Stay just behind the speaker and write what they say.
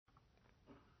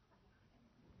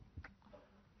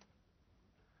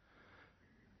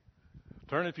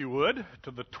Turn, if you would,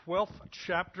 to the 12th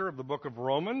chapter of the book of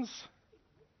Romans.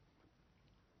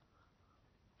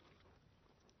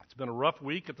 It's been a rough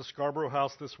week at the Scarborough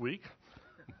house this week.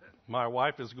 My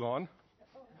wife is gone.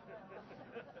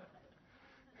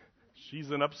 She's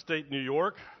in upstate New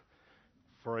York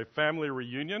for a family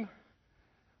reunion.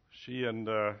 She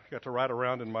got to ride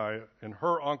around in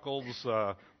her uncle's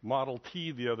Model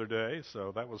T the other day,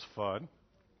 so that was fun.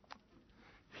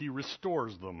 He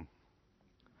restores them.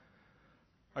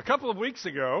 A couple of weeks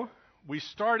ago, we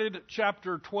started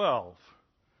chapter 12.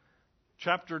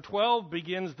 Chapter 12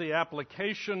 begins the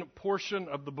application portion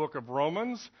of the book of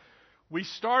Romans. We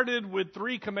started with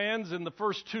 3 commands in the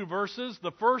first 2 verses.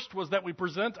 The first was that we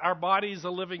present our bodies a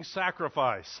living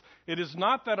sacrifice. It is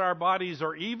not that our bodies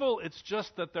are evil, it's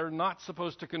just that they're not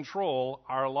supposed to control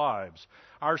our lives.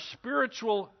 Our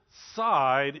spiritual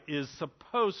side is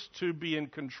supposed to be in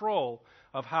control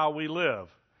of how we live.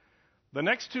 The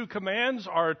next 2 commands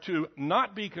are to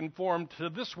not be conformed to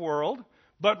this world,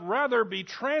 but rather be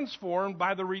transformed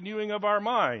by the renewing of our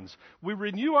minds. We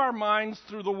renew our minds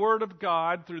through the Word of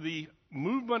God, through the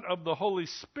movement of the Holy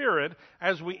Spirit,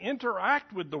 as we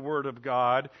interact with the Word of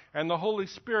God, and the Holy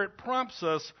Spirit prompts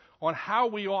us on how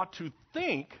we ought to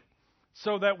think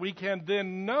so that we can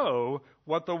then know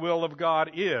what the will of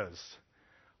God is.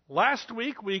 Last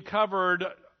week we covered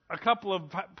a couple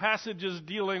of passages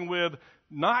dealing with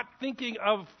not thinking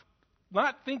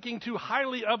too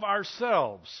highly of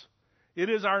ourselves. It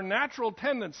is our natural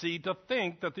tendency to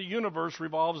think that the universe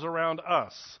revolves around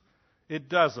us. It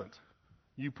doesn't.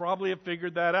 You probably have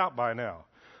figured that out by now.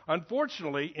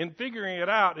 Unfortunately, in figuring it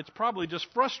out, it's probably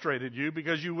just frustrated you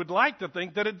because you would like to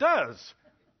think that it does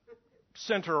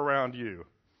center around you,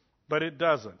 but it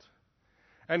doesn't.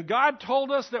 And God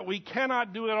told us that we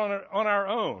cannot do it on our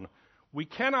own. We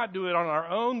cannot do it on our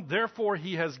own, therefore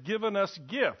He has given us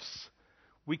gifts.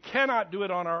 We cannot do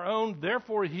it on our own,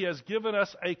 therefore He has given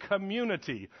us a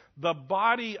community, the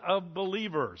body of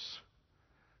believers.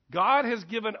 God has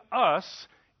given us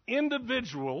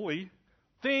individually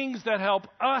things that help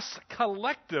us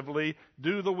collectively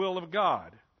do the will of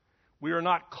God. We are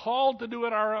not called to do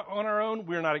it on our own,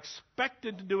 we are not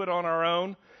expected to do it on our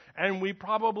own, and we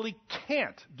probably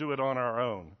can't do it on our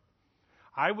own.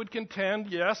 I would contend,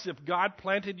 yes, if God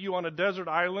planted you on a desert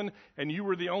island and you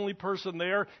were the only person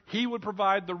there, He would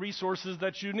provide the resources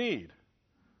that you need.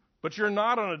 But you're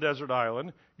not on a desert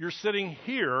island. You're sitting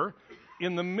here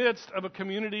in the midst of a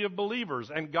community of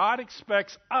believers, and God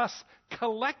expects us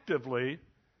collectively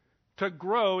to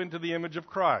grow into the image of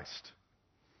Christ.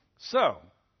 So,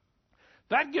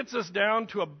 that gets us down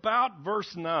to about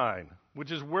verse 9, which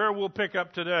is where we'll pick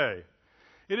up today.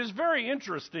 It is very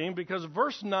interesting because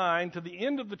verse 9 to the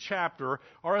end of the chapter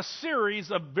are a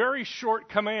series of very short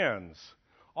commands.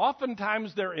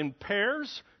 Oftentimes they're in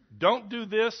pairs. Don't do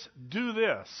this, do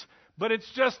this. But it's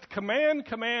just command,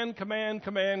 command, command,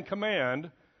 command,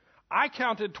 command. I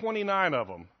counted 29 of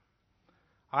them.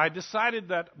 I decided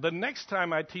that the next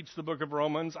time I teach the book of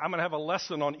Romans, I'm going to have a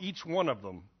lesson on each one of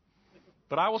them.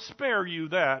 But I will spare you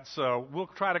that, so we'll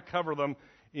try to cover them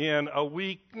in a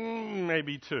week,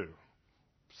 maybe 2.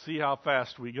 See how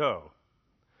fast we go.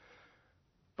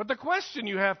 But the question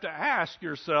you have to ask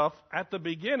yourself at the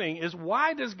beginning is,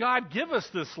 why does God give us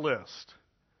this list?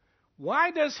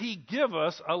 Why does He give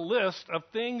us a list of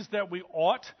things that we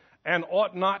ought and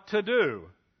ought not to do?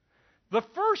 The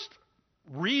first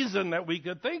reason that we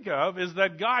could think of is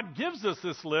that God gives us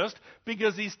this list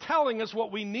because He's telling us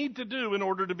what we need to do in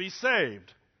order to be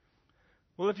saved.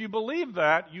 Well, if you believe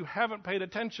that, you haven't paid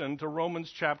attention to Romans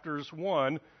chapters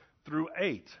 1 through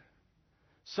 8.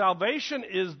 Salvation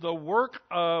is the work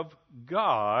of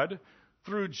God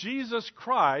through Jesus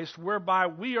Christ, whereby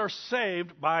we are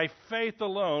saved by faith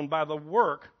alone, by the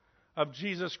work of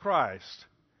Jesus Christ.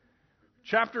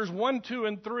 Chapters 1, 2,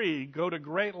 and 3 go to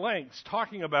great lengths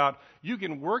talking about you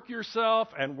can work yourself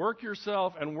and work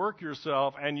yourself and work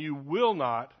yourself, and you will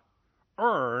not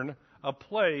earn a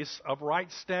place of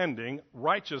right standing,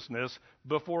 righteousness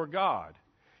before God.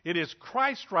 It is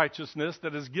Christ's righteousness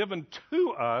that is given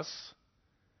to us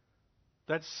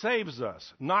that saves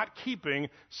us, not keeping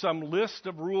some list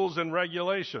of rules and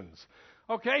regulations.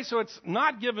 Okay, so it's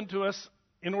not given to us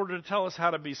in order to tell us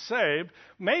how to be saved.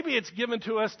 Maybe it's given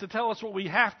to us to tell us what we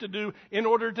have to do in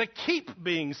order to keep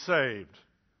being saved.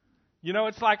 You know,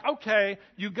 it's like, okay,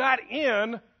 you got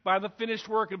in by the finished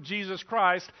work of Jesus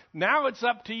Christ. Now it's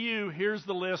up to you. Here's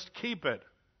the list. Keep it.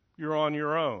 You're on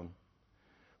your own.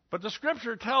 But the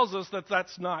Scripture tells us that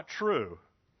that's not true.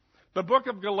 The book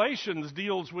of Galatians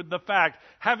deals with the fact,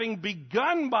 having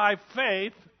begun by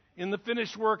faith in the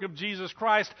finished work of Jesus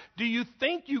Christ, do you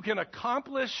think you can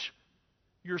accomplish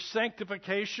your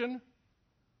sanctification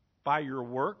by your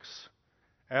works?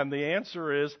 And the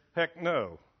answer is, heck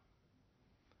no.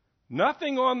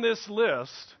 Nothing on this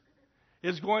list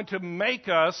is going to make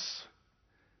us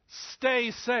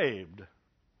stay saved.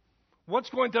 What's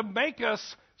going to make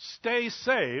us stay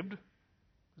saved,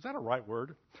 is that a right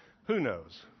word? Who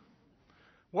knows?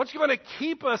 What's going to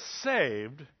keep us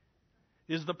saved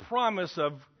is the promise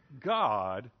of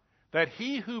God that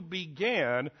he who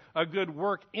began a good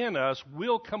work in us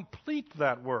will complete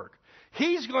that work.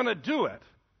 He's going to do it.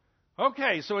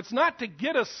 Okay, so it's not to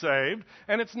get us saved,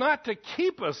 and it's not to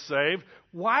keep us saved.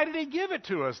 Why did he give it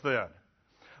to us then?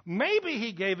 Maybe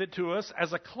he gave it to us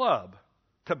as a club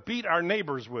to beat our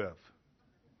neighbors with.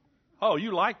 Oh,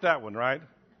 you like that one, right?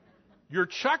 You're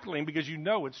chuckling because you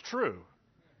know it's true.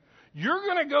 You're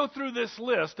going to go through this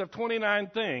list of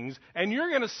 29 things, and you're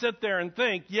going to sit there and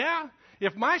think, yeah,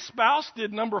 if my spouse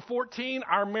did number 14,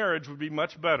 our marriage would be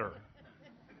much better.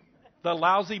 The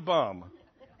lousy bum.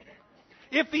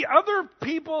 If the other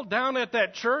people down at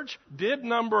that church did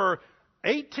number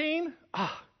 18,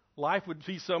 life would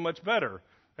be so much better,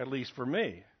 at least for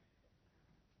me.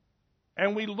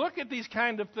 And we look at these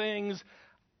kind of things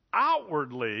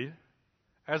outwardly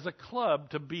as a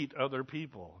club to beat other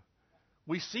people.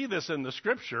 We see this in the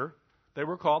Scripture. They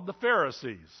were called the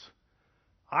Pharisees.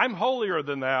 I'm holier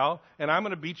than thou, and I'm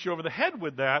going to beat you over the head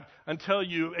with that until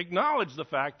you acknowledge the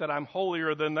fact that I'm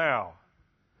holier than thou.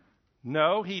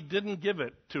 No, he didn't give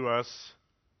it to us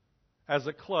as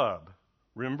a club.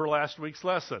 Remember last week's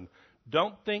lesson.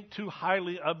 Don't think too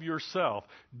highly of yourself.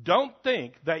 Don't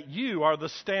think that you are the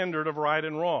standard of right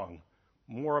and wrong.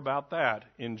 More about that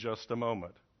in just a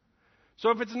moment. So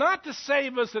if it's not to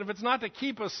save us, and if it's not to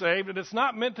keep us saved, and it's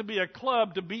not meant to be a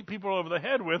club to beat people over the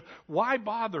head with, why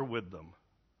bother with them?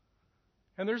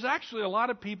 And there's actually a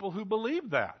lot of people who believe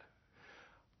that.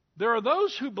 There are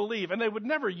those who believe, and they would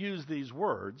never use these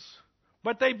words,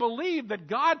 but they believe that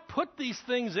God put these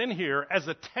things in here as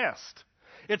a test.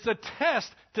 It's a test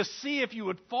to see if you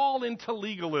would fall into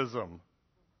legalism.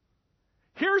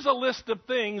 Here's a list of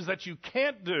things that you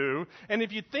can't do, and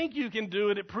if you think you can do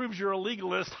it, it proves you're a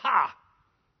legalist. Ha!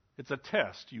 It's a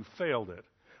test. You failed it.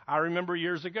 I remember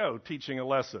years ago teaching a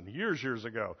lesson, years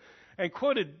ago, and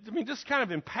quoted, just kind of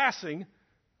in passing,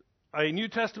 a New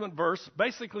Testament verse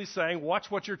basically saying, watch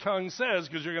what your tongue says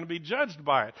because you're going to be judged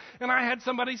by it. And I had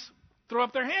somebody throw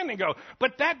up their hand and go,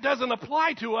 but that doesn't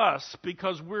apply to us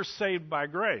because we're saved by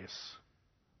grace.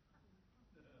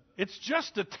 It's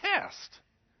just a test.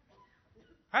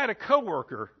 I had a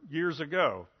coworker years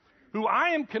ago who I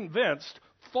am convinced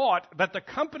thought that the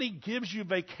company gives you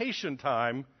vacation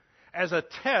time as a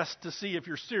test to see if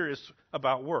you're serious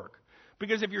about work.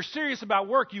 Because if you're serious about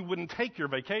work, you wouldn't take your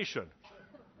vacation.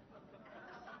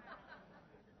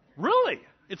 Really?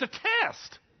 It's a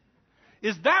test.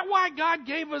 Is that why God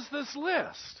gave us this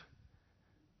list?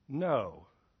 No.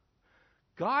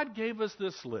 God gave us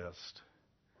this list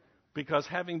because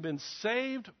having been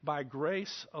saved by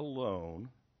grace alone,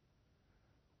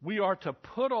 we are to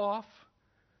put off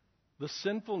the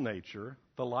sinful nature,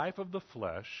 the life of the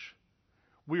flesh.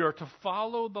 We are to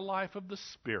follow the life of the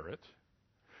Spirit.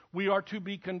 We are to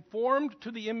be conformed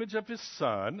to the image of His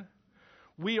Son.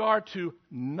 We are to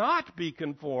not be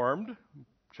conformed,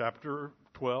 chapter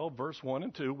 12, verse 1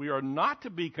 and 2. We are not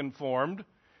to be conformed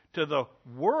to the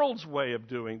world's way of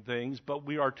doing things, but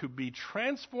we are to be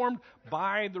transformed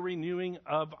by the renewing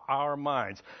of our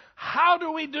minds. How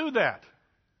do we do that?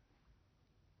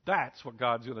 That's what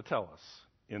God's going to tell us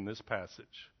in this passage.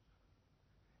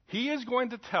 He is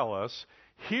going to tell us,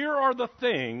 here are the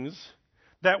things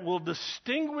that will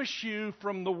distinguish you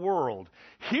from the world.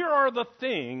 Here are the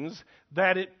things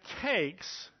that it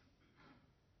takes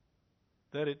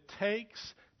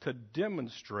to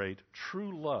demonstrate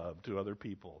true love to other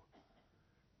people.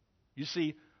 You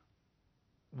see,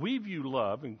 we view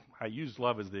love, and I use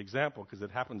love as the example because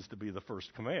it happens to be the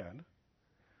first command.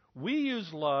 We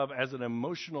use love as an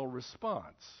emotional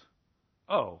response.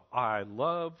 Oh, I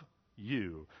love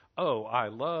you. Oh, I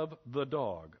love the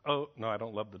dog. Oh, no, I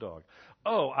don't love the dog.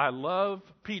 Oh, I love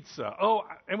pizza. Oh,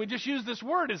 and we just use this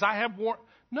word as I have war.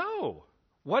 No.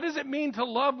 What does it mean to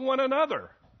love one another?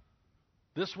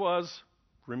 This was,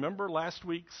 remember last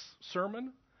week's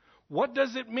sermon? What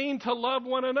does it mean to love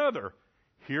one another?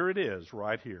 Here it is,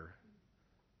 right here.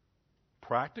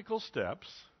 Practical steps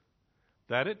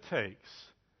that it takes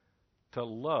to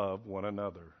love one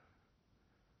another.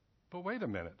 But wait a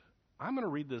minute. I'm going to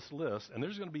read this list, and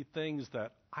there's going to be things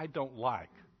that I don't like.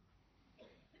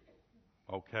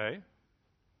 Okay?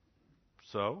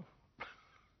 So,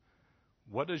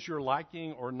 what does your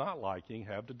liking or not liking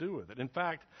have to do with it? In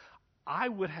fact, I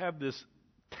would have this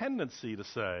tendency to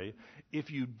say, if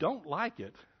you don't like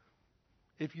it,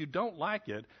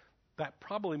 that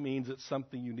probably means it's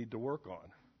something you need to work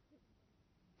on.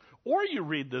 Or you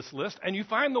read this list and you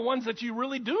find the ones that you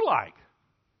really do like.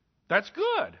 That's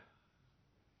good.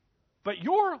 But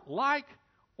your like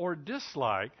or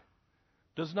dislike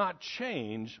does not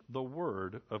change the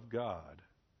Word of God.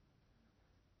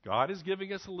 God is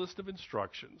giving us a list of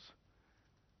instructions.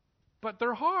 But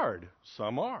they're hard.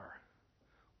 Some are.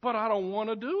 But I don't want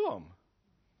to do them.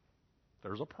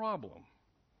 There's a problem.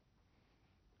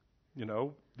 You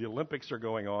know, the Olympics are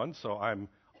going on, so I'm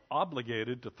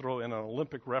obligated to throw in an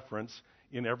Olympic reference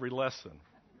in every lesson.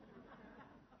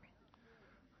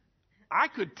 I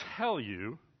could tell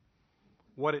you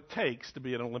what it takes to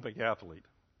be an Olympic athlete.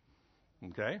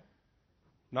 Okay?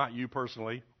 Not you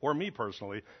personally, or me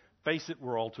personally. Face it,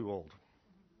 we're all too old.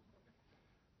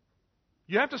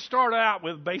 You have to start out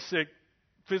with basic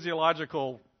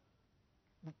physiological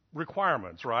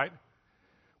requirements, right?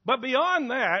 But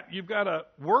beyond that, you've got to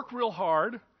work real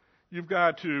hard. You've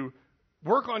got to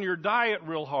work on your diet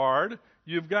real hard.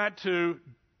 You've got to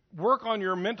work on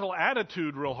your mental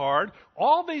attitude real hard.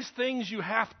 All these things you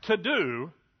have to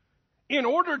do in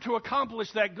order to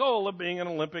accomplish that goal of being an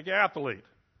Olympic athlete.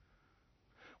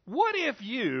 What if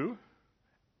you,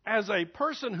 as a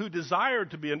person who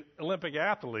desired to be an Olympic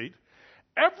athlete,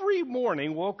 every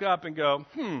morning woke up and go,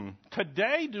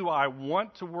 today do I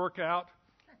want to work out?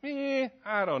 I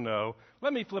don't know.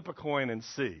 Let me flip a coin and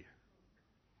see.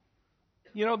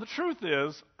 You know, the truth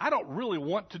is, I don't really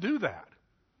want to do that.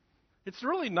 It's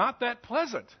really not that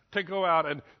pleasant to go out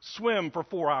and swim for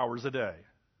 4 hours a day.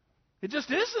 It just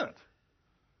isn't.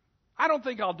 I don't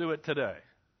think I'll do it today.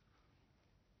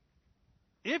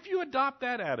 If you adopt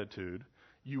that attitude,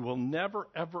 you will never,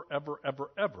 ever, ever,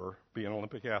 ever, ever be an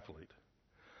Olympic athlete.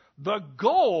 The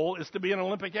goal is to be an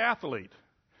Olympic athlete.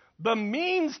 The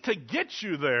means to get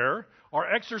you there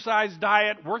are exercise,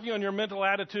 diet, working on your mental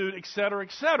attitude, etc.,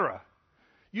 etc.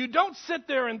 You don't sit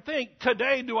there and think,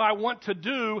 today do I want to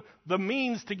do the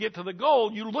means to get to the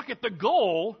goal. You look at the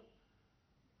goal,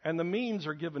 and the means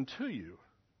are given to you.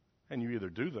 And you either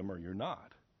do them or you're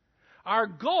not. Our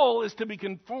goal is to be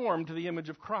conformed to the image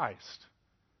of Christ.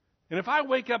 And if I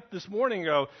wake up this morning and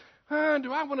go,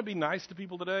 do I want to be nice to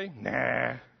people today?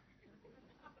 Nah.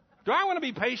 Do I want to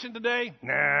be patient today?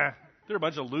 Nah. They're a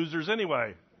bunch of losers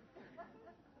anyway.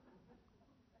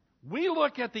 We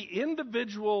look at the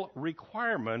individual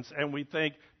requirements and we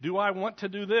think, do I want to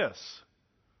do this?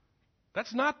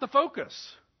 That's not the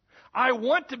focus. I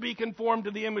want to be conformed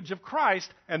to the image of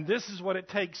Christ, and this is what it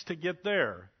takes to get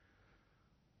there.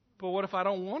 But what if I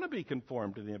don't want to be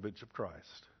conformed to the image of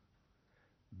Christ?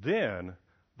 Then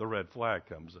the red flag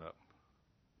comes up.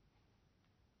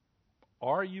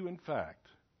 Are you, in fact,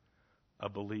 a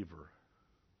believer?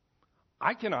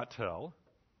 I cannot tell.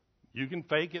 You can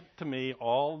fake it to me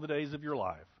all the days of your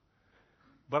life.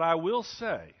 But I will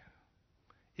say,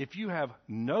 if you have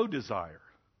no desire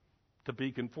to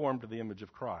be conformed to the image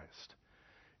of Christ,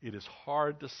 it is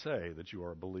hard to say that you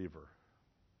are a believer.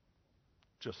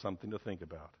 Just something to think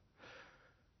about.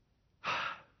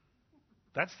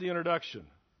 That's the introduction.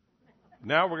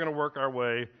 Now we're going to work our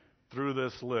way through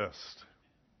this list.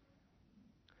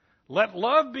 Let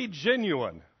love be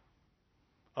genuine.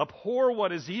 Abhor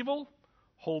what is evil.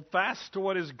 Hold fast to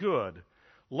what is good.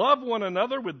 Love one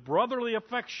another with brotherly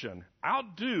affection.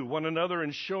 Outdo one another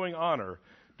in showing honor.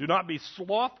 Do not be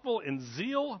slothful in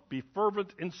zeal. Be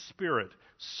fervent in spirit.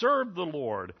 Serve the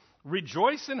Lord.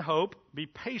 Rejoice in hope. Be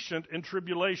patient in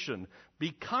tribulation.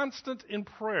 Be constant in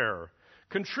prayer.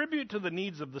 Contribute to the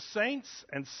needs of the saints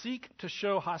and seek to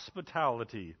show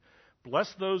hospitality.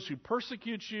 Bless those who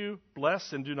persecute you.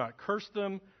 Bless and do not curse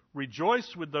them.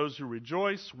 Rejoice with those who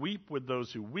rejoice. Weep with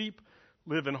those who weep.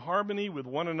 Live in harmony with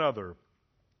one another.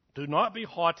 Do not be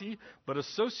haughty, but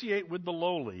associate with the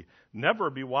lowly. Never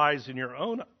be wise in your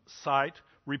own sight.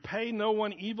 Repay no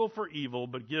one evil for evil,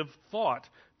 but give thought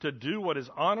to do what is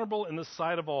honorable in the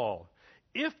sight of all.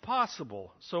 If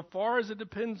possible, so far as it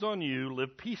depends on you,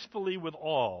 live peacefully with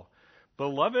all.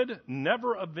 Beloved,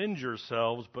 never avenge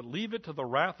yourselves, but leave it to the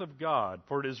wrath of God.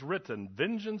 For it is written,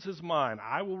 vengeance is mine,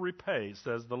 I will repay,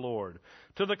 says the Lord.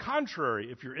 To the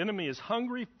contrary, if your enemy is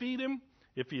hungry, feed him.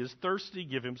 If he is thirsty,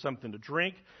 give him something to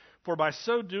drink. For by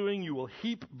so doing, you will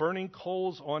heap burning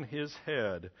coals on his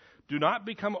head. Do not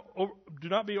be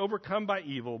overcome by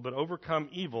evil, but overcome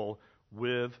evil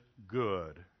with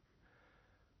good.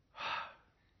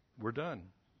 We're done.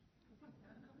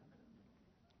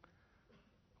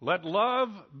 Let love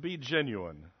be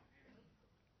genuine.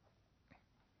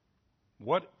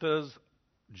 What does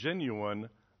genuine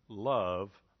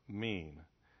love mean?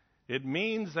 It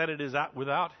means that it is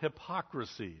without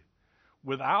hypocrisy,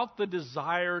 without the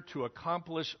desire to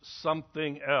accomplish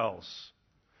something else.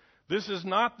 This is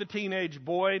not the teenage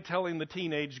boy telling the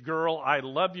teenage girl, "I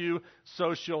love you,"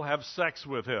 so she'll have sex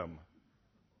with him.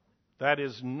 That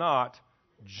is not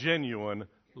genuine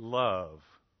love.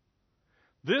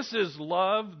 This is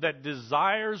love that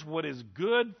desires what is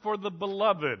good for the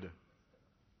beloved,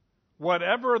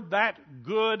 whatever that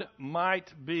good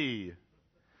might be.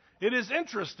 It is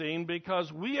interesting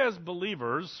because we as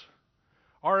believers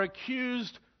are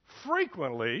accused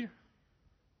frequently,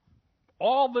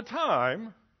 all the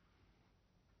time,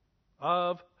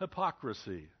 of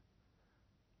hypocrisy.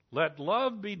 Let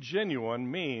love be genuine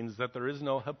means that there is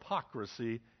no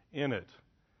hypocrisy in it.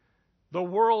 The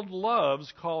world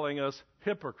loves calling us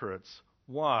hypocrites.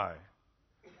 Why?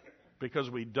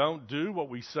 Because we don't do what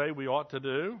we say we ought to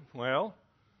do? Well,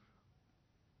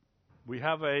 we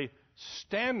have a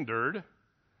standard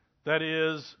that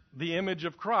is the image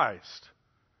of Christ.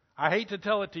 I hate to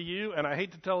tell it to you, and I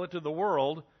hate to tell it to the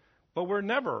world, but we're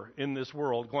never in this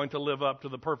world going to live up to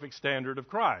the perfect standard of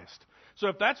Christ. So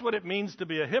if that's what it means to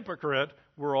be a hypocrite,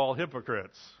 we're all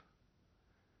hypocrites.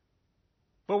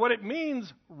 But what it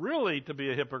means really to be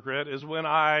a hypocrite is when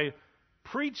I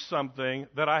preach something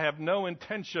that I have no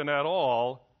intention at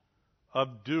all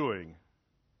of doing.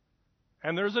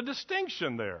 And there's a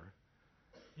distinction there.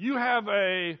 You have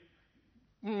a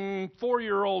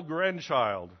 4-year-old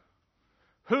grandchild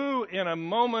who, in a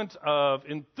moment of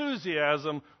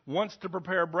enthusiasm, wants to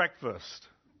prepare breakfast.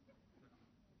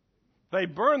 They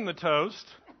burn the toast.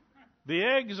 The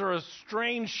eggs are a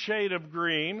strange shade of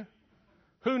green.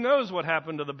 Who knows what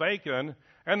happened to the bacon?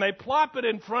 And they plop it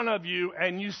in front of you,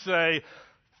 and you say,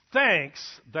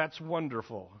 "Thanks, that's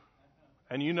wonderful."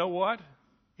 And you know what?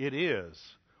 It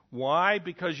is. Why?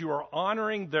 Because you are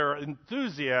honoring their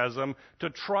enthusiasm to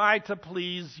try to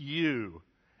please you.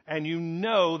 And you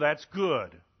know that's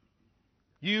good.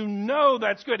 You know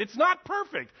that's good. It's not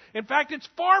perfect. In fact, it's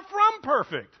far from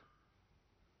perfect.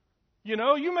 You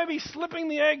know, you may be slipping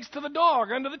the eggs to the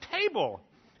dog under the table.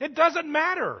 It doesn't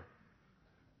matter.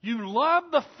 You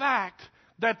love the fact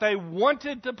that they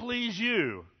wanted to please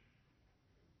you.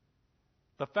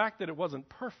 The fact that it wasn't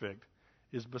perfect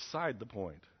is beside the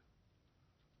point.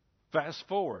 Fast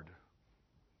forward.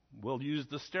 We'll use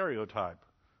the stereotype.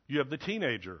 You have the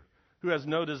teenager who has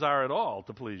no desire at all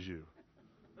to please you.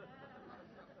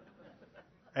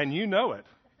 And you know it.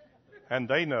 And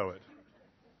they know it.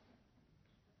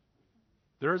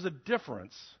 There is a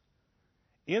difference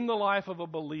in the life of a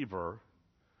believer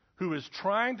who is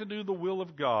trying to do the will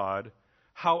of God,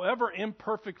 however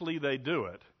imperfectly they do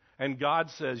it, and God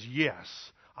says,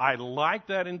 "Yes, I like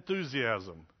that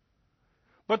enthusiasm."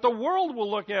 But the world will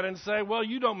look at it and say, "Well,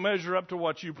 you don't measure up to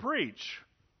what you preach."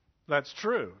 That's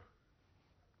true.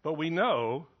 But we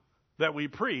know that we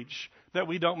preach that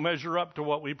we don't measure up to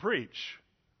what we preach.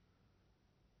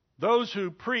 Those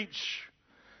who preach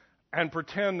and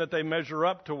pretend that they measure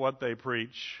up to what they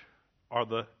preach are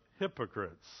the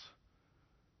hypocrites.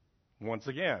 Once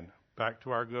again, back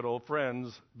to our good old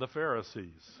friends, the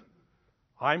Pharisees.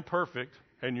 I'm perfect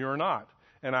and you're not,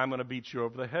 and I'm going to beat you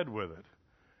over the head with it.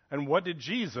 And what did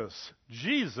Jesus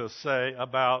say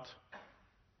about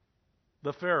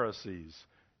the Pharisees?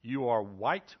 You are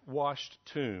whitewashed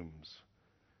tombs.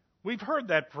 We've heard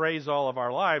that phrase all of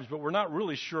our lives, but we're not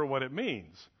really sure what it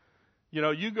means. You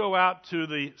know, you go out to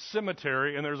the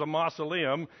cemetery and there's a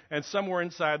mausoleum, and somewhere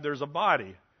inside there's a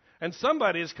body. And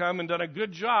somebody has come and done a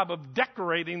good job of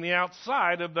decorating the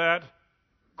outside of that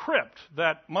crypt,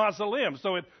 that mausoleum,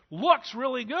 so it looks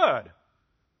really good.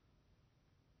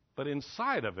 But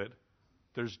inside of it,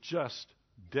 there's just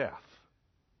death.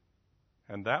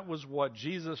 And that was what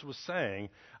Jesus was saying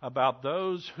about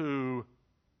those who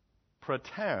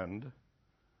pretend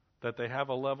that they have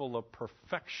a level of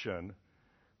perfection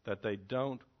that they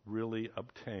don't really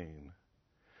obtain.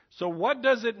 So what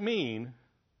does it mean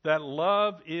that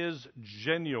love is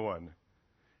genuine?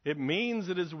 It means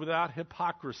it is without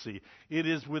hypocrisy. It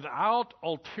is without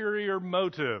ulterior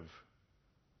motive.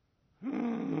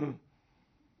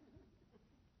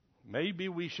 Maybe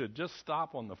we should just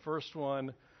stop on the first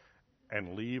one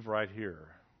and leave right here.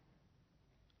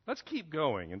 Let's keep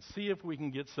going and see if we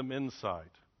can get some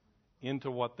insight into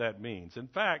what that means. In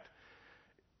fact,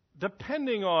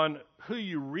 depending on who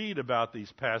you read about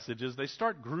these passages, they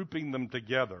start grouping them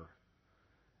together.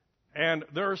 And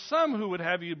there are some who would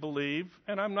have you believe,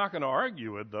 and I'm not going to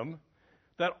argue with them,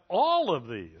 that all of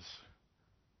these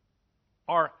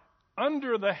are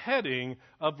under the heading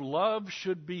of love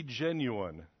should be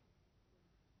genuine.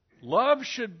 Love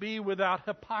should be without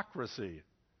hypocrisy.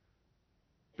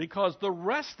 because the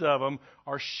rest of them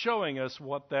are showing us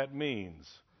what that means.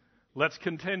 Let's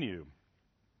continue.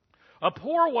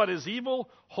 Abhor what is evil,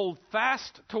 hold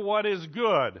fast to what is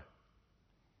good.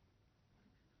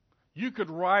 You could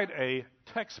write a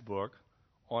textbook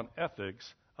on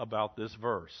ethics about this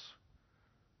verse.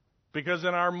 Because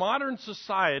in our modern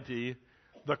society,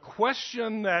 the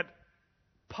question that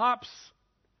pops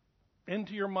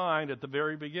into your mind at the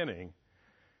very beginning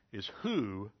is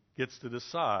who gets to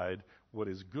decide what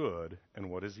is good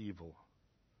and what is evil.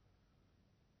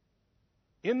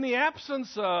 In the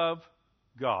absence of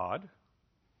God,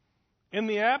 in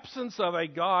the absence of a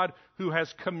God who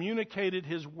has communicated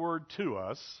His word to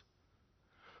us,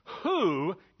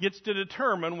 who gets to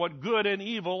determine what good and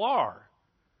evil are?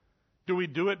 Do we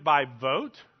do it by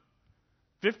vote?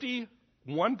 51%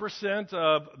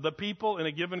 of the people in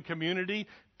a given community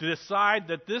decide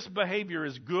that this behavior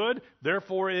is good,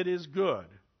 therefore it is good.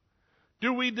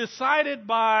 Do we decide it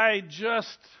by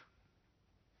just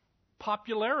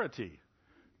popularity?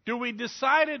 Do we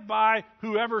decide it by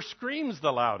whoever screams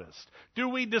the loudest? Do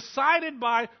we decide it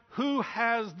by who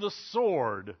has the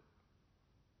sword?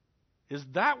 Is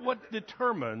that what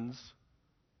determines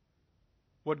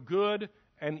what good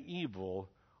and evil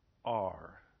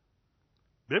are?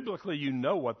 Biblically, you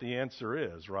know what the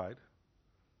answer is, right?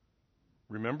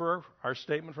 Remember our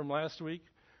statement from last week?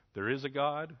 There is a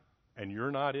God, and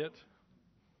you're not it.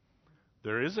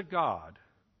 There is a God,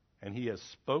 and He has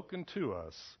spoken to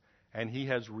us, and He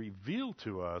has revealed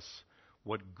to us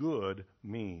what good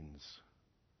means.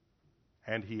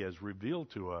 And He has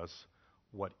revealed to us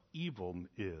what evil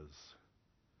is.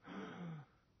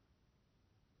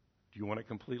 Do you want a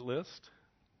complete list?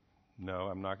 No,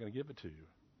 I'm not going to give it to you.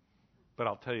 But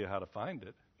I'll tell you how to find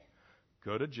it.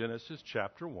 Go to Genesis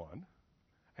chapter 1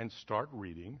 and start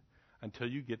reading until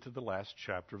you get to the last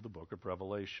chapter of the book of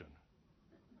Revelation.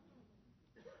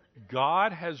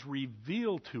 God has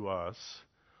revealed to us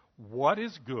what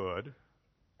is good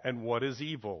and what is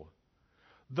evil.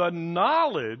 The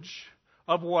knowledge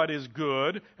of what is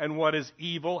good and what is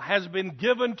evil has been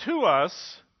given to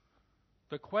us.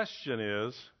 The question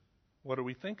is, what do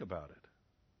we think about it?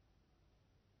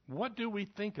 What do we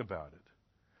think about it?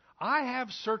 I have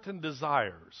certain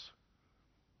desires.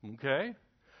 Okay?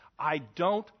 I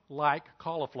don't like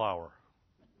cauliflower.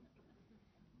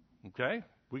 Okay?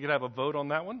 We could have a vote on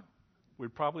that one. We're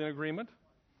probably in agreement.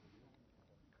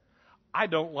 I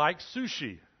don't like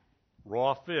sushi,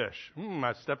 raw fish.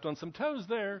 I stepped on some toes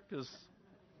there because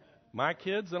my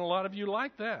kids and a lot of you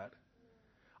like that.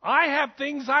 I have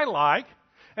things I like,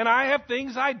 and I have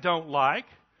things I don't like.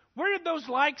 Where did those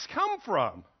likes come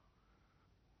from?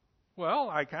 Well,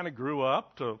 I kind of grew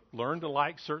up to learn to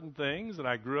like certain things, and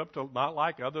I grew up to not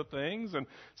like other things, and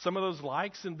some of those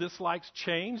likes and dislikes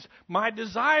changed. My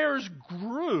desires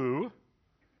grew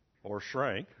or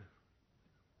shrank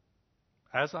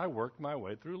as I worked my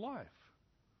way through life.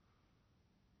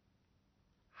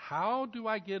 How do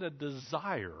I get a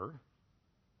desire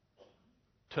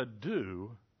to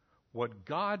do what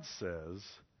God says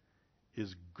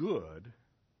is good?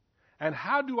 And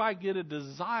how do I get a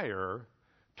desire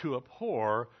to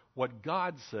abhor what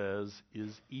God says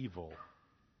is evil?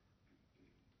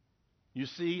 You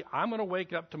see, I'm going to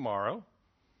wake up tomorrow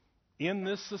in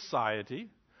this society.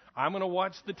 I'm going to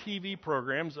watch the TV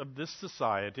programs of this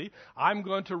society. I'm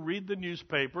going to read the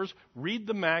newspapers, read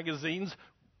the magazines,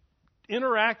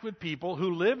 interact with people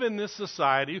who live in this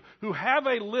society who have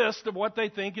a list of what they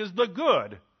think is the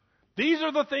good. These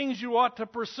are the things you ought to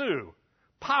pursue: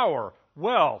 power,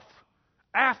 wealth,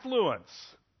 affluence,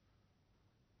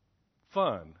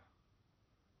 fun.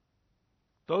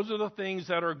 Those are the things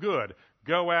that are good.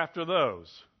 Go after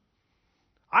those.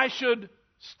 I should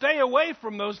stay away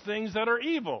from those things that are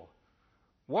evil.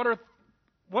 What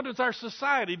does our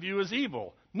society view as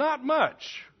evil? Not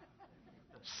much.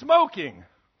 Smoking.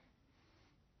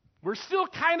 We're still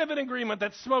kind of in agreement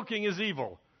that smoking is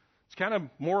evil. It's kind of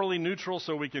morally neutral,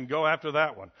 so we can go after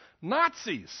that one.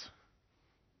 Nazis.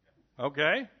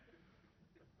 Okay?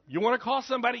 You want to call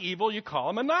somebody evil, you call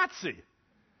them a Nazi.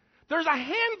 There's a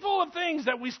handful of things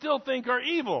that we still think are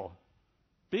evil.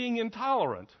 Being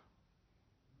intolerant.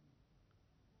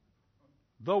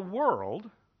 The world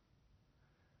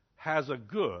has a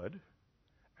good,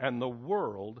 and the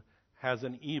world has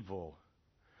an evil.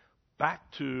 Back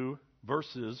to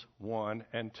verses 1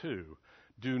 and 2.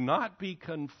 Do not be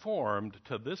conformed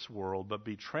to this world, but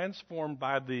be transformed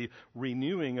by the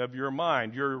renewing of your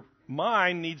mind. Your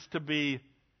mind needs to be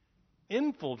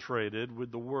infiltrated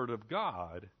with the Word of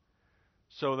God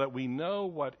so that we know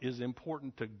what is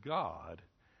important to God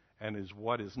and is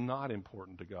what is not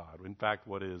important to God. In fact,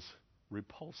 what is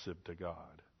repulsive to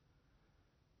God.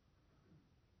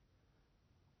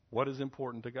 What is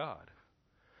important to God?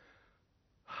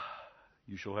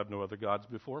 You shall have no other gods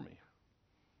before me.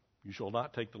 You shall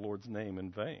not take the Lord's name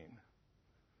in vain.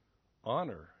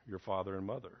 Honor your father and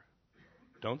mother.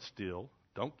 Don't steal.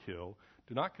 Don't kill.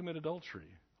 Do not commit adultery.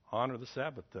 Honor the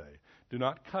Sabbath day. Do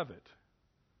not covet.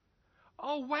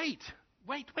 Oh, wait.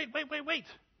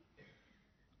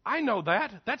 I know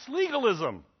that. That's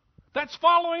legalism. That's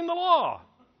following the law.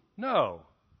 No.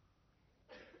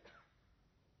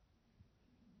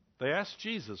 They asked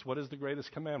Jesus, what is the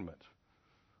greatest commandment?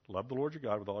 Love the Lord your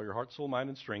God with all your heart, soul, mind,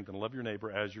 and strength, and love your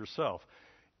neighbor as yourself.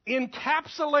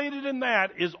 Encapsulated in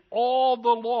that is all the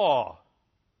law.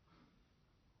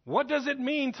 What does it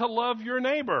mean to love your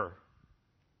neighbor?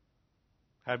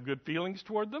 Have good feelings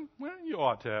toward them? Well, you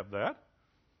ought to have that.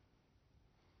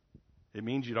 It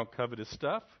means you don't covet his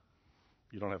stuff.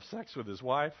 You don't have sex with his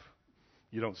wife.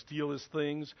 You don't steal his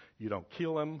things. You don't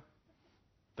kill him.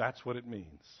 That's what it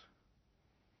means.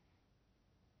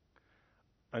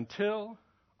 Until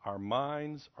our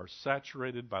minds are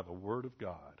saturated by the Word of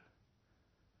God,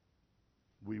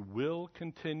 we will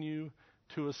continue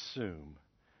to assume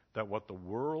that what the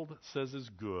world says is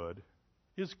good,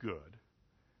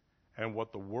 and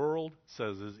what the world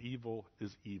says is evil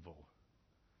is evil.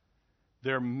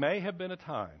 There may have been a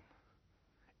time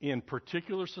in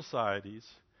particular societies,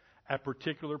 at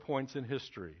particular points in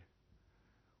history,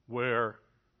 where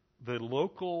the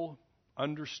local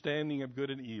understanding of good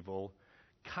and evil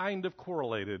kind of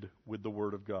correlated with the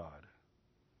Word of God.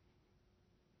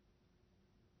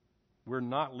 We're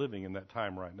not living in that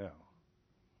time right now.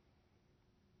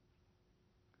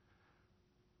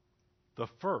 The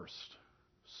first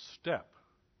step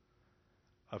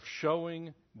of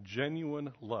showing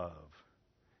genuine love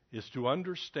is to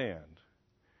understand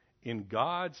in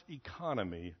God's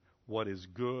economy what is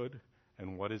good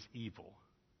and what is evil.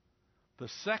 The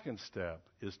second step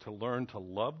is to learn to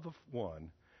love the one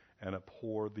and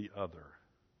abhor the other.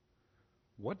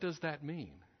 What does that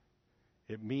mean?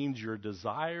 It means your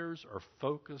desires are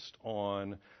focused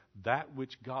on that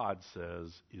which God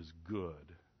says is good.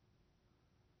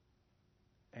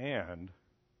 And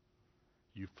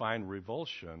you find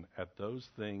revulsion at those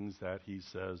things that he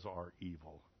says are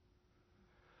evil.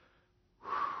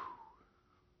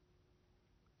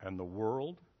 And the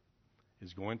world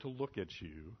is going to look at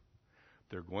you.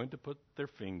 They're going to put their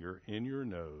finger in your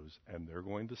nose, and they're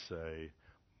going to say,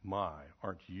 my,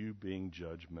 aren't you being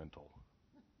judgmental?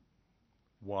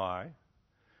 Why?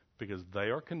 Because they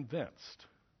are convinced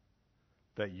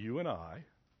that you and I,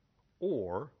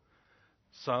 or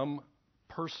some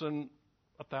person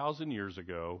 1,000 years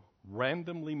ago,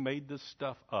 randomly made this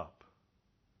stuff up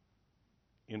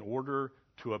in order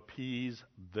to appease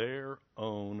their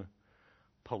own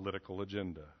political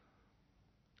agenda.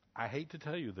 I hate to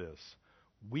tell you this.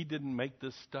 We didn't make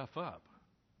this stuff up.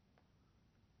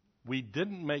 We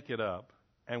didn't make it up,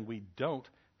 and we don't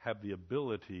have the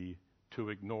ability to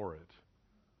ignore it.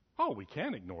 Oh, we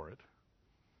can ignore it,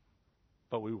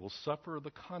 but we will suffer the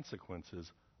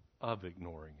consequences of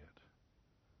ignoring it.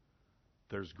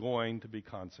 There's going to be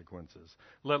consequences.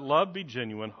 Let love be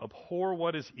genuine, abhor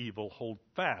what is evil, hold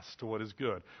fast to what is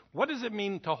good. What does it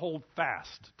mean to hold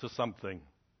fast to something?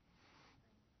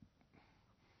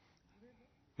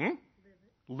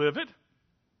 Live it?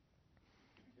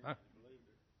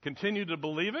 Continue to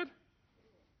believe it?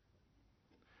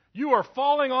 You are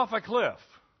falling off a cliff,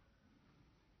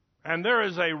 and there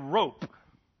is a rope,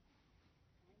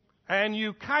 and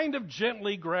you kind of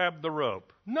gently grab the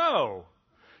rope. No.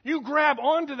 You grab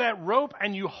onto that rope,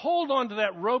 and you hold onto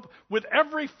that rope with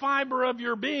every fiber of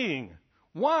your being.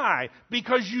 Why?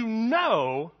 Because you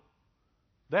know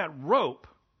that rope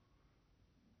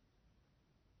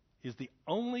is the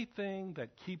only thing that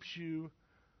keeps you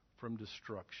from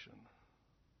destruction.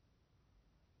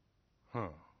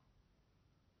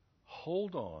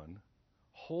 Hold on,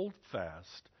 hold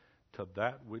fast to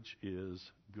that which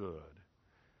is good.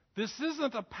 This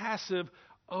isn't a passive,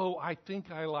 oh, I think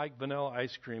I like vanilla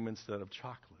ice cream instead of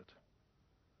chocolate.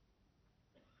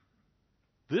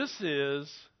 This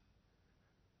is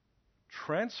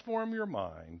transform your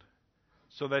mind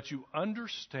so that you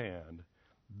understand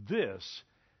this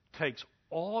takes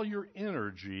all your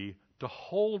energy to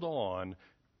hold on,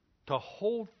 to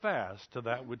hold fast to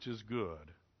that which is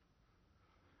good.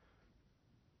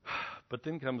 But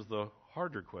then comes the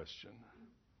harder question.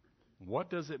 What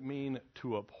does it mean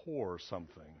to abhor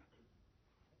something?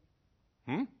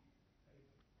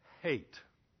 Hate.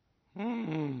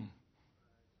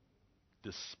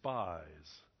 Despise.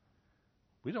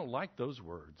 We don't like those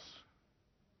words.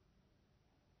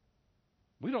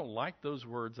 We don't like those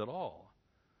words at all.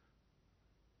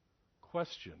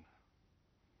 Question.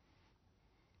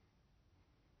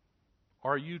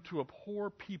 Are you to abhor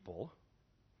people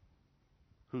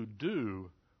who do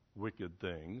wicked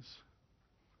things,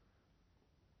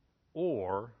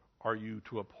 or are you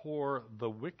to abhor the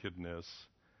wickedness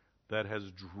that has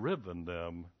driven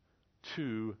them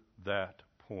to that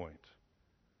point?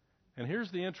 And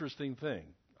here's the interesting thing.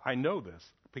 I know this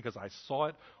because I saw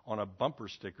it on a bumper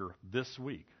sticker this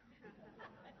week.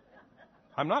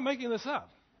 I'm not making this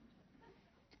up.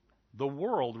 The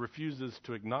world refuses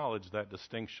to acknowledge that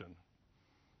distinction.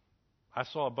 I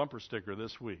saw a bumper sticker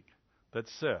this week that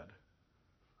said,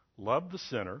 love the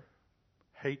sinner,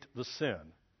 hate the sin,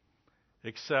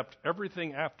 except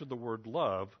everything after the word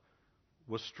love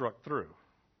was struck through.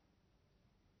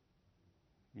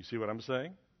 You see what I'm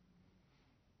saying?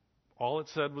 All it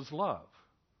said was love.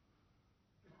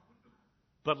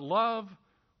 But love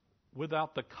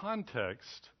without the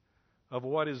context of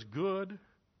what is good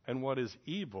and what is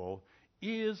evil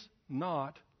is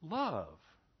not love.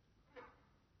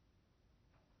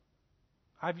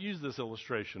 I've used this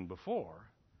illustration before.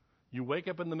 You wake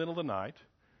up in the middle of the night,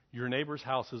 your neighbor's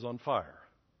house is on fire.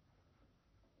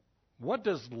 What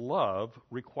does love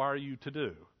require you to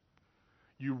do?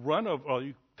 You run over,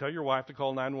 you tell your wife to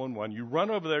call 911, you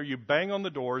run over there, you bang on the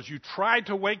doors, you try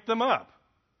to wake them up.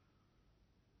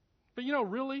 But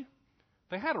really,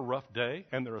 they had a rough day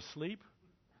and they're asleep.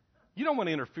 You don't want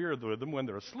to interfere with them when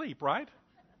they're asleep, right?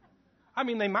 I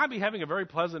mean, they might be having a very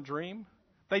pleasant dream.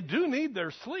 They do need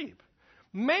their sleep.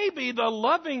 Maybe the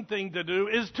loving thing to do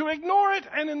is to ignore it,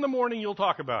 and in the morning you'll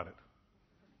talk about it.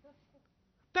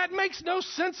 That makes no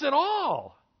sense at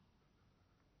all.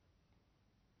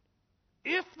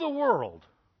 If the world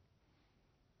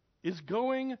is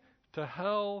going to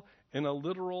hell in a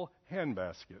literal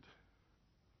handbasket,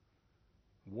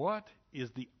 what is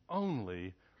the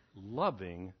only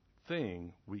loving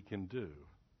thing we can do?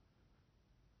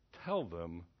 Tell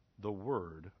them the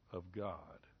Word of God.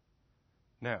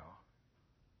 Now,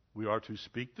 we are to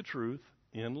speak the truth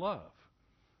in love.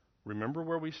 Remember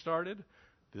where we started?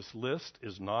 This list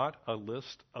is not a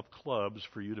list of clubs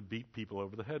for you to beat people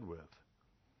over the head with.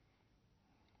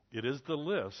 It is the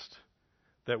list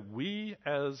that we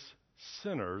as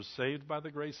sinners saved by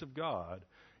the grace of God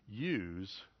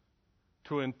use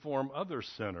to inform other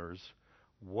sinners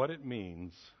what it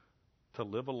means to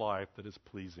live a life that is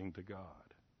pleasing to God.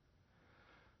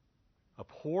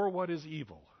 Abhor what is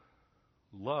evil.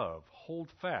 Love, hold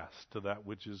fast to that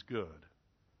which is good.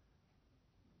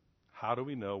 How do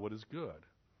we know what is good?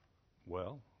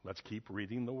 Well, let's keep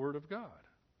reading the Word of God.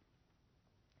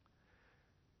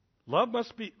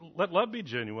 Let love be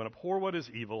genuine, abhor what is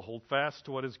evil, hold fast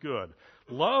to what is good.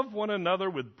 Love one another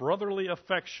with brotherly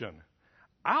affection.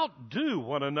 Outdo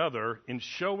one another in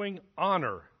showing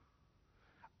honor.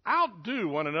 Outdo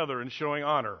one another in showing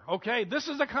honor. Okay, this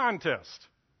is a contest.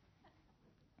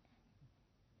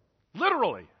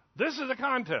 Literally, this is a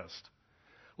contest.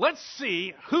 Let's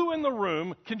see who in the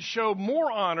room can show more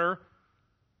honor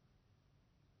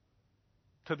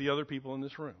to the other people in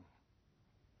this room.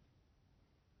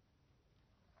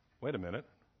 Wait a minute.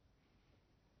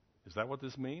 Is that what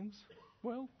this means?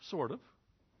 Well, sort of.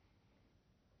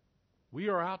 We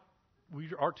are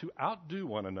to outdo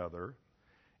one another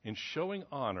in showing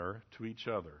honor to each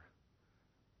other.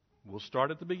 We'll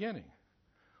start at the beginning.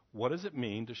 What does it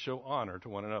mean to show honor to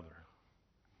one another?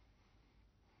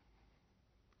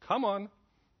 Come on.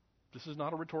 This is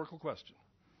not a rhetorical question.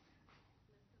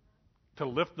 To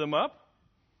lift them up?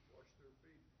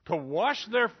 To wash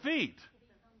their feet.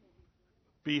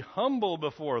 Be humble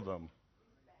before them.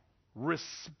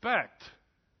 Respect.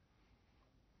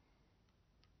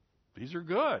 These are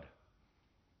good.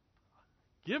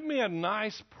 Give me a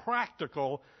nice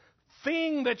practical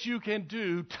thing that you can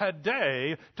do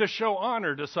today to show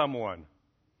honor to someone.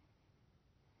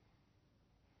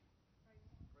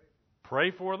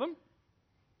 Pray for them.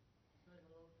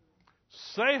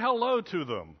 Say hello to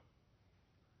them.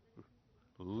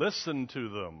 Listen to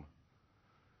them.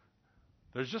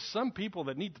 There's just some people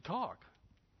that need to talk.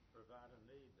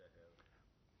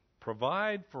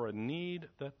 Provide for a need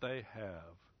that they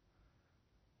have.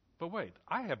 But wait,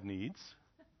 I have needs.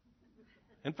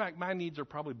 In fact, my needs are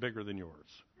probably bigger than yours.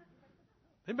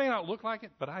 They may not look like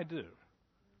it, but I do.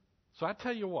 So I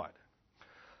tell you what.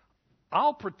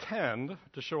 I'll pretend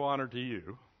to show honor to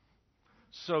you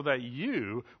so that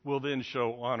you will then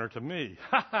show honor to me.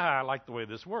 I like the way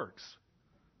this works.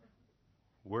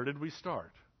 Where did we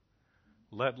start?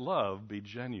 Let love be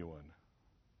genuine,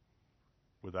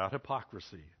 without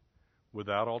hypocrisy,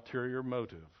 without ulterior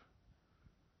motive.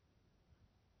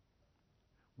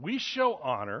 We show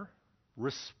honor,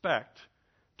 respect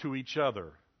to each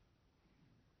other.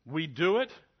 We do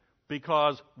it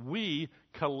because we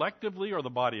collectively are the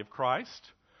body of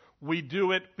Christ. We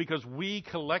do it because we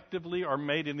collectively are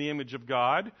made in the image of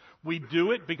God. We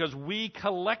do it because we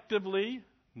collectively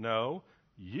know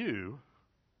you,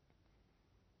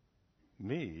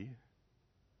 me.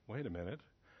 Wait a minute.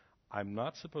 I'm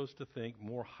not supposed to think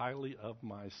more highly of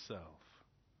myself,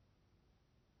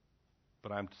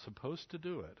 but I'm supposed to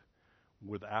do it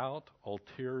without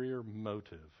ulterior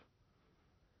motive.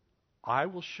 I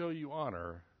will show you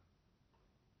honor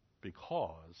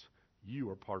because you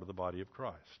are part of the body of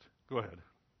Christ. Go ahead.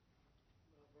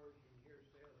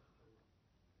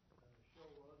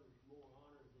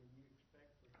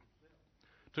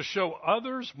 To show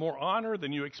others more honor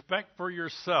than you expect for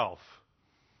yourself.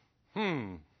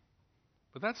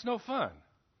 But that's no fun.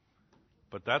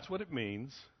 But that's what it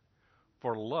means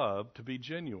for love to be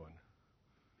genuine.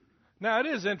 Now, it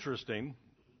is interesting.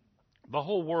 The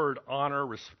whole word honor,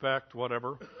 respect,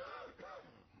 whatever.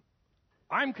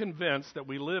 I'm convinced that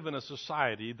we live in a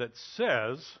society that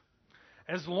says,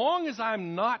 as long as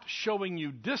I'm not showing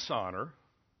you dishonor,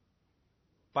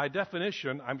 by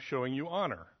definition, I'm showing you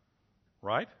honor.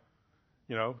 Right?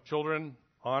 You know, children,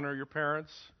 honor your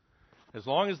parents. As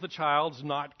long as the child's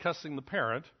not cussing the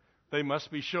parent, they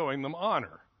must be showing them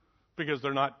honor because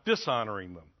they're not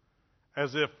dishonoring them.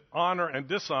 As if honor and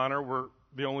dishonor were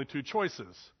the only two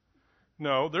choices.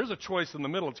 No, there's a choice in the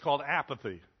middle. It's called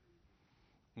apathy.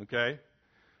 Okay?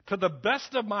 To the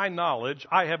best of my knowledge,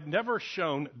 I have never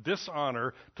shown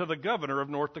dishonor to the governor of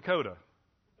North Dakota.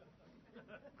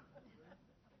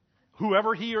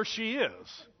 Whoever he or she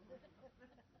is.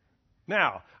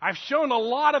 Now, I've shown a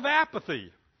lot of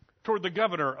apathy toward the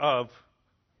governor of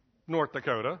North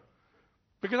Dakota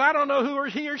because I don't know who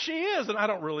he or she is, and I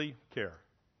don't really care.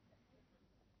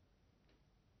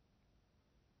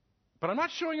 But I'm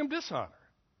not showing him dishonor.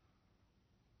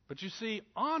 But you see,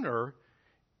 honor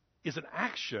is an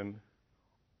action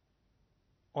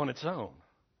on its own.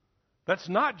 That's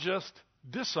not just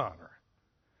dishonor.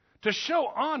 To show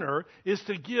honor is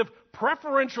to give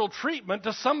preferential treatment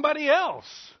to somebody else.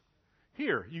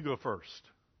 Here, you go first.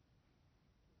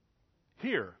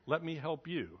 Here, let me help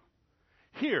you.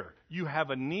 Here, you have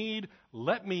a need,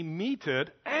 let me meet it,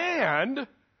 and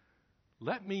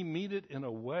let me meet it in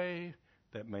a way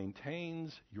that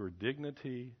maintains your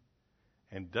dignity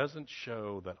and doesn't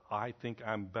show that I think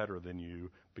I'm better than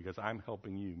you because I'm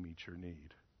helping you meet your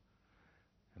need.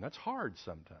 And that's hard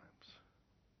sometimes.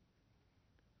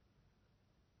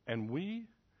 And we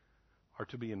are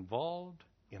to be involved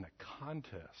in a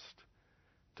contest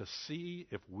to see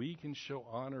if we can show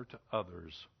honor to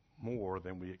others more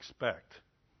than we expect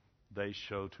they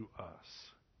show to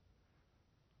us.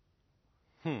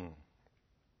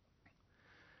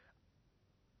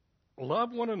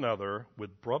 Love one another with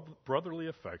brotherly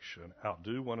affection.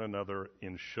 Outdo one another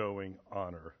in showing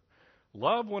honor.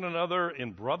 Love one another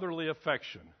in brotherly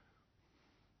affection.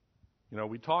 You know,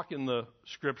 we talk in the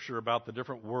Scripture about the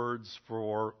different words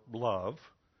for love.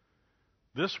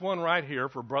 This one right here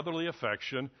for brotherly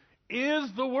affection is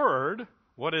the word,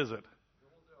 what is it?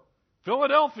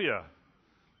 Philadelphia.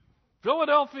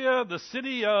 Philadelphia, the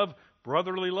city of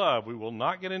brotherly love. We will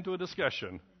not get into a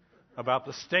discussion about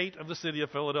the state of the city of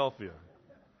Philadelphia.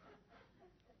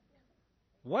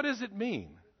 What does it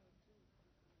mean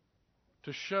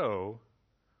to show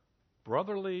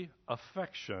brotherly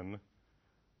affection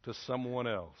to someone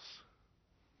else?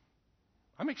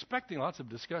 I'm expecting lots of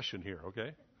discussion here,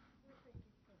 okay?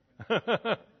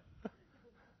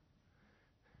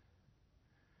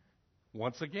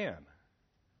 Once again,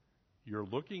 you're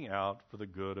looking out for the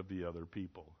good of the other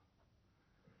people.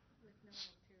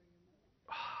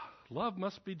 Love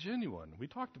must be genuine. We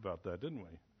talked about that, didn't we?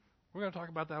 We're going to talk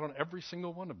about that on every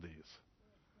single one of these.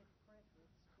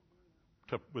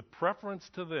 With preference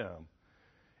to them.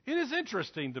 It is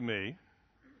interesting to me,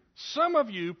 some of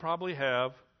you probably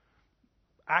have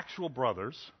actual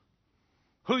brothers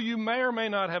who you may or may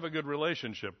not have a good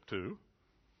relationship to,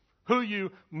 who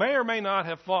you may or may not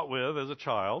have fought with as a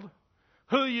child,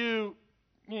 but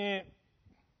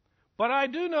I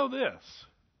do know this.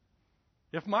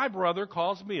 If my brother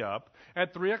calls me up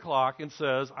at 3 o'clock and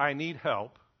says, I need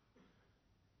help,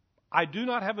 I do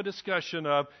not have a discussion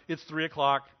of, it's 3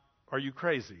 o'clock, are you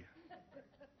crazy?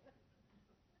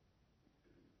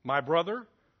 My brother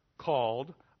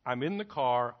called, I'm in the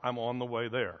car, I'm on the way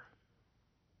there.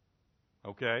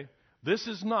 Okay? This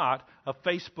is not a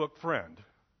Facebook friend.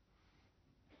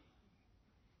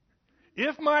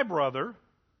 If my brother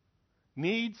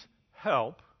needs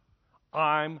help,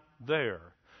 I'm there.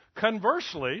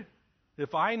 Conversely,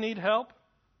 if I need help,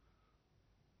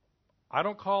 I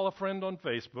don't call a friend on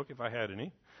Facebook if I had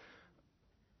any.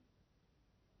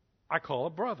 I call a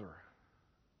brother.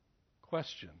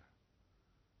 Question.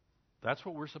 That's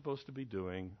what we're supposed to be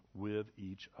doing with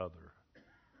each other.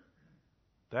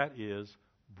 That is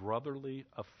brotherly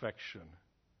affection.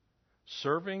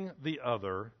 Serving the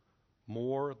other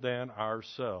more than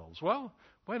ourselves. Well,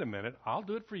 wait a minute. I'll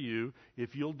do it for you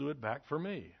if you'll do it back for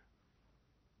me.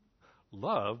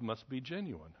 Love must be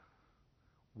genuine,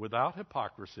 without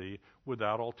hypocrisy,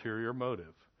 without ulterior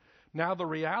motive. Now, the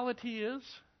reality is,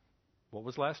 what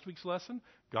was last week's lesson?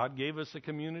 God gave us a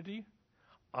community.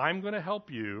 I'm going to help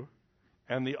you,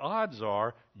 and the odds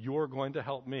are you're going to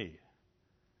help me.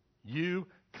 You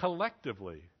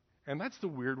collectively. And that's the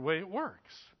weird way it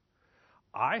works.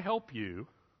 I help you,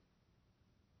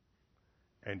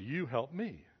 and you help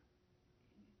me.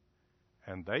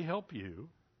 And they help you,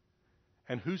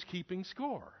 and who's keeping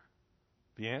score?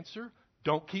 The answer,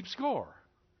 don't keep score.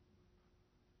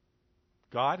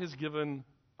 God has given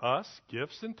us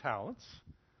gifts and talents.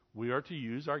 We are to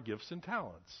use our gifts and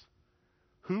talents.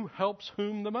 Who helps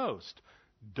whom the most?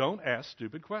 Don't ask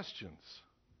stupid questions.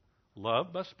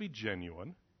 Love must be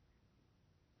genuine.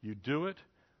 You do it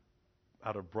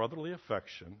out of brotherly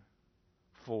affection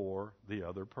for the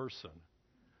other person.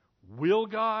 Will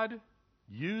God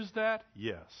use that?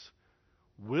 Yes.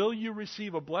 Will you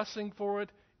receive a blessing for it?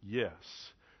 Yes.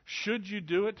 Should you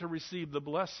do it to receive the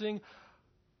blessing?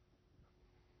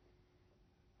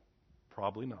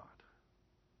 Probably not.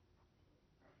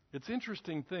 It's an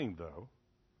interesting thing, though,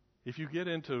 if you get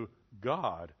into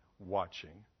God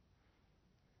watching,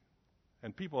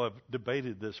 and people have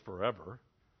debated this forever,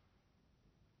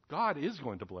 God is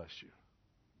going to bless you.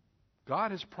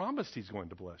 God has promised He's going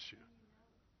to bless you.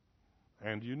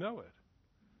 And you know it.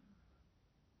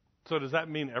 So does that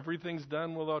mean everything's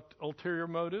done with ulterior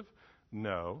motive?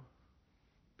 No.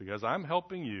 Because I'm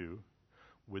helping you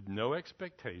with no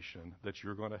expectation that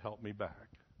you're going to help me back.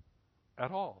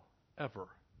 At all. Ever.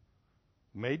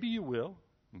 Maybe you will.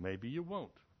 Maybe you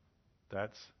won't.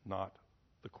 That's not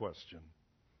the question.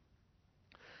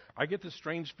 I get this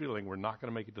strange feeling we're not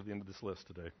going to make it to the end of this list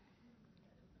today.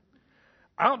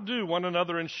 Outdo one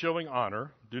another in showing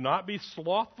honor. Do not be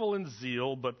slothful in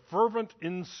zeal, but fervent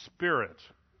in spirit.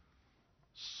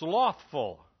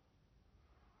 Slothful.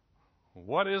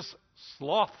 What is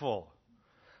slothful?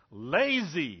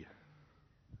 Lazy.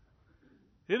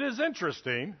 It is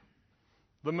interesting.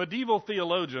 The medieval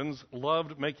theologians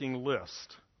loved making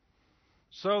lists.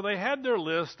 So they had their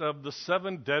list of the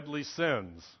 7 deadly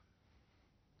sins.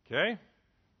 Okay?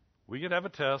 We could have a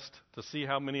test to see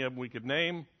how many of them we could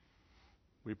name.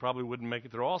 We probably wouldn't make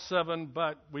it through all 7,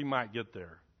 but we might get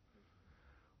there.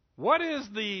 What is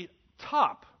the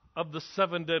top of the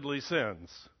 7 deadly sins?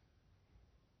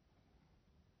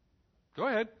 Go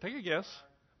ahead, take a guess.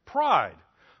 Pride.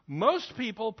 Most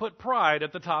people put pride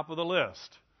at the top of the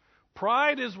list.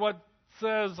 Pride is what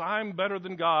says, I'm better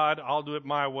than God, I'll do it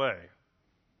my way.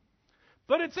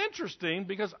 But it's interesting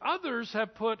because others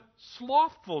have put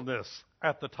slothfulness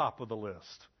at the top of the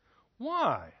list.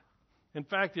 Why? In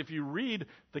fact, if you read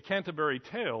the Canterbury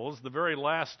Tales, the very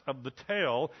last of the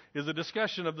tale is a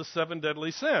discussion of the 7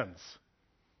 deadly sins.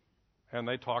 And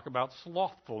they talk about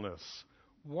slothfulness.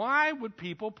 Why would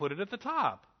people put it at the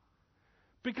top?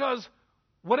 Because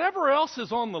whatever else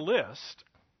is on the list,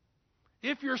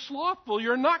 if you're slothful,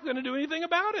 you're not going to do anything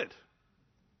about it.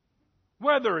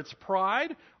 Whether it's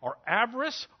pride or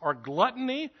avarice or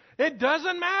gluttony, it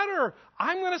doesn't matter.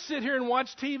 I'm going to sit here and watch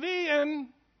TV and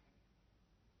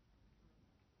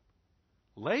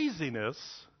laziness,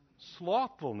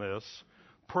 slothfulness,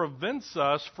 prevents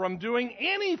us from doing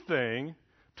anything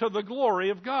to the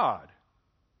glory of God.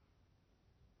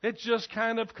 It just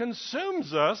kind of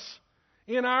consumes us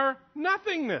in our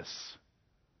nothingness.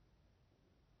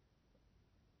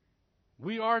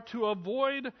 We are to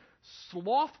avoid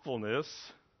slothfulness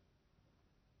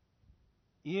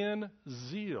in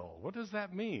zeal. What does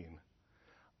that mean?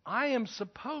 I am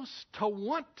supposed to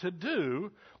want to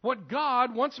do what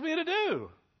God wants me to do.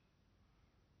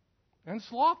 And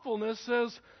slothfulness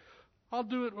says, I'll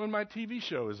do it when my TV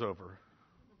show is over.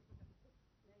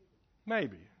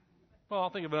 Maybe. Well, I'll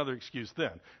think of another excuse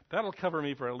then. That'll cover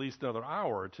me for at least another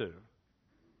hour or two.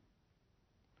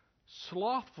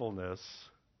 Slothfulness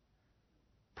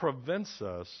prevents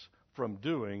us from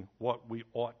doing what we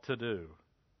ought to do.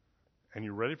 And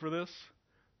you ready for this?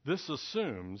 This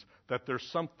assumes that there's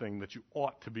something that you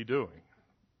ought to be doing.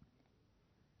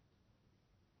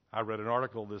 I read an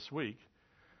article this week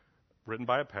written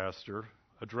by a pastor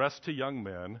addressed to young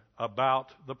men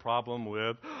about the problem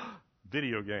with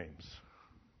video games.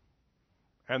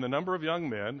 And the number of young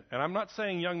men, and I'm not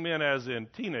saying young men as in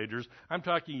teenagers, I'm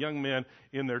talking young men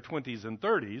in their 20s and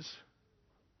 30s,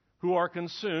 who are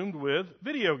consumed with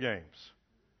video games.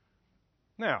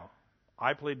 Now,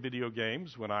 I played video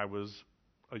games when I was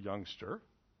a youngster.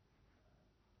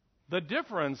 The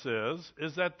difference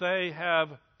is that they have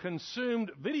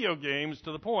consumed video games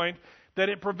to the point that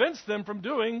it prevents them from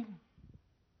doing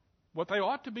what they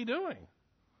ought to be doing.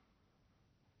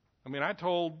 I mean, I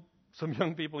told some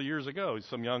young people years ago,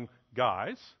 some young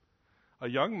guys, a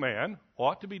young man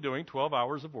ought to be doing 12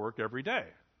 hours of work every day.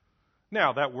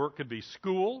 Now, that work could be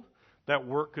school, that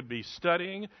work could be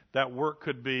studying, that work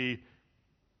could be,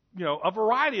 a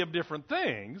variety of different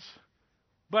things,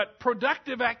 but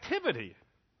productive activity.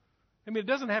 I mean, it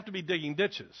doesn't have to be digging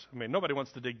ditches. I mean, nobody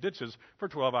wants to dig ditches for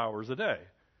 12 hours a day.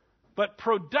 But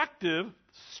productive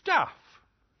stuff.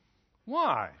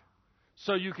 Why?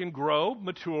 So you can grow,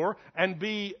 mature, and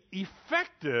be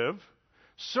effective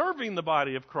serving the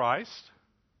body of Christ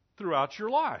throughout your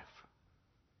life.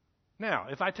 Now,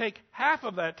 if I take half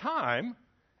of that time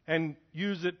and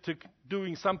use it to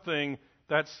doing something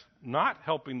that's not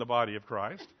helping the body of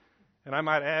Christ, and I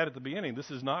might add at the beginning, this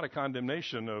is not a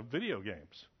condemnation of video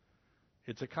games.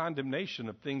 It's a condemnation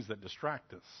of things that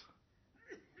distract us.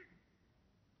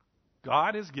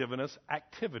 God has given us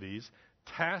activities,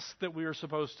 tasks that we are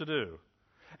supposed to do.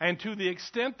 And to the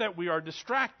extent that we are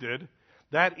distracted,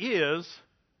 that is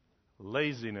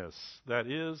laziness. That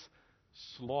is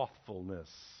slothfulness.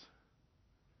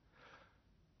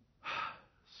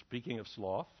 Speaking of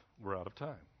sloth, we're out of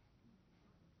time.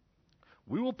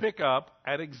 We will pick up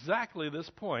at exactly this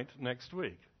point next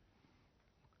week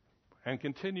and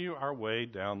continue our way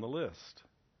down the list.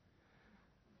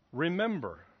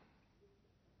 Remember,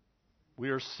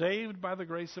 we are saved by the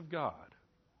grace of God.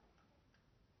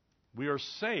 We are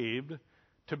saved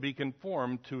to be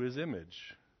conformed to His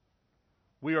image.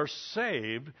 We are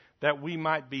saved that we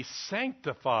might be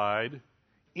sanctified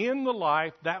in the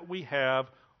life that we have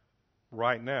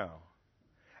right now.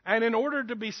 And in order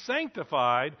to be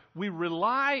sanctified, we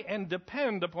rely and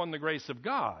depend upon the grace of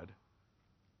God.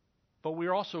 But we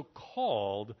are also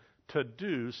called to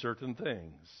do certain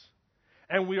things.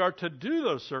 And we are to do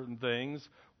those certain things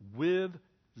with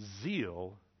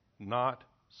zeal, not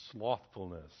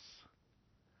slothfulness.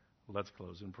 Let's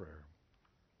close in prayer.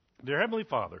 Dear Heavenly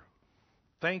Father,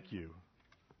 thank you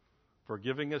for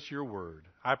giving us your word.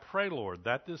 I pray, Lord,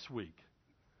 that this week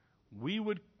we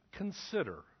would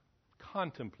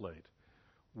contemplate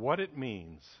what it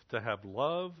means to have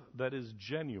love that is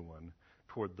genuine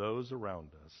toward those around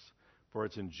us. For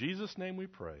it's in Jesus' name we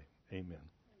pray. Amen.